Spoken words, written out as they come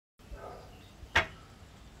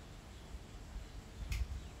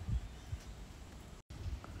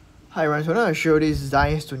Hi everyone, so I'm going to show this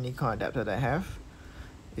Zeiss to Nikon adapter that I have.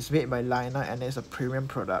 It's made by Laina and it's a premium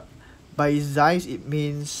product. By Zeiss it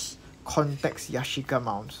means Contax Yashica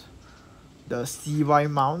mounts. The CY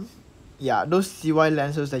mount, yeah, those CY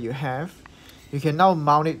lenses that you have, you can now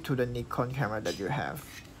mount it to the Nikon camera that you have.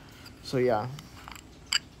 So yeah,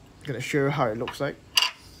 I'm going to show you how it looks like.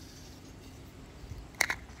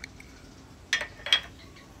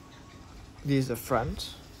 This is the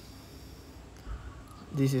front.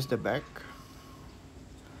 This is the back.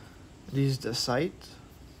 This is the side.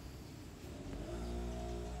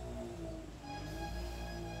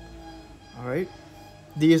 Alright.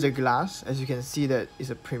 This is the glass. As you can see, that is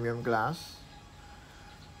a premium glass.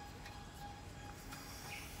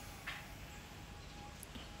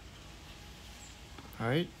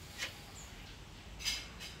 Alright.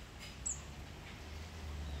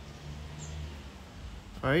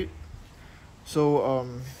 Alright.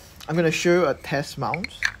 So I'm gonna show you a test mount.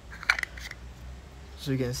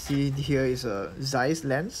 So you can see here is a Zeiss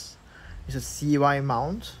lens. It's a CY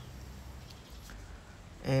mount.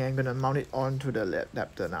 And I'm gonna mount it onto the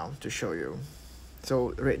adapter now to show you.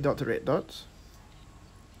 So red dot to red dot.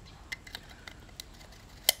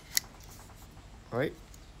 Alright.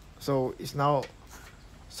 So it's now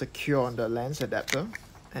secure on the lens adapter.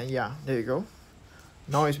 And yeah, there you go.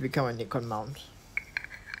 Now it's become a Nikon mount.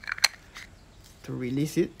 To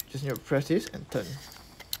release it, just need to press this and turn.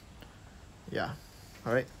 Yeah.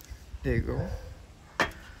 Alright, there you go.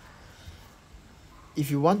 If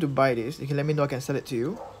you want to buy this, you can let me know, I can sell it to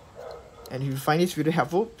you. And if you find this video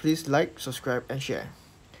helpful, please like, subscribe and share.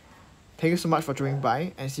 Thank you so much for joining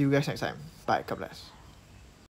by and see you guys next time. Bye, God bless.